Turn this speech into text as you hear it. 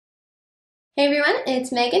Hey everyone,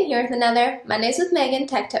 it's Megan here with another Mondays with Megan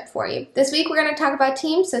tech tip for you. This week we're going to talk about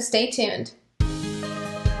Teams, so stay tuned.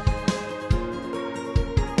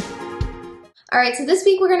 Alright, so this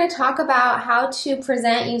week we're going to talk about how to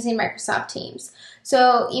present using Microsoft Teams.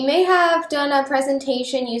 So you may have done a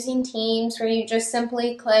presentation using Teams where you just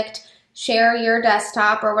simply clicked share your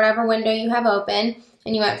desktop or whatever window you have open,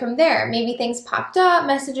 and you went from there. Maybe things popped up,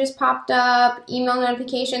 messages popped up, email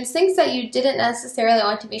notifications, things that you didn't necessarily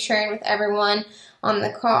want to be sharing with everyone on the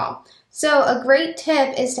call. So a great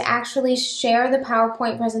tip is to actually share the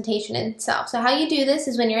PowerPoint presentation itself. So how you do this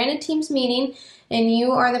is when you're in a Teams meeting and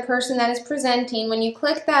you are the person that is presenting, when you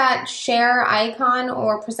click that share icon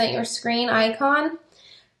or present your screen icon,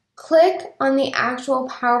 click on the actual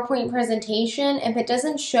PowerPoint presentation. If it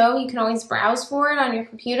doesn't show, you can always browse for it on your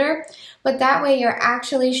computer, but that way you're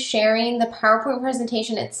actually sharing the PowerPoint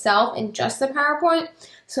presentation itself in just the PowerPoint,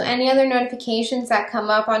 so any other notifications that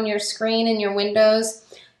come up on your screen and your windows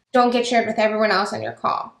don't get shared with everyone else on your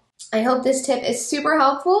call. I hope this tip is super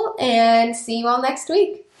helpful, and see you all next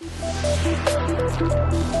week.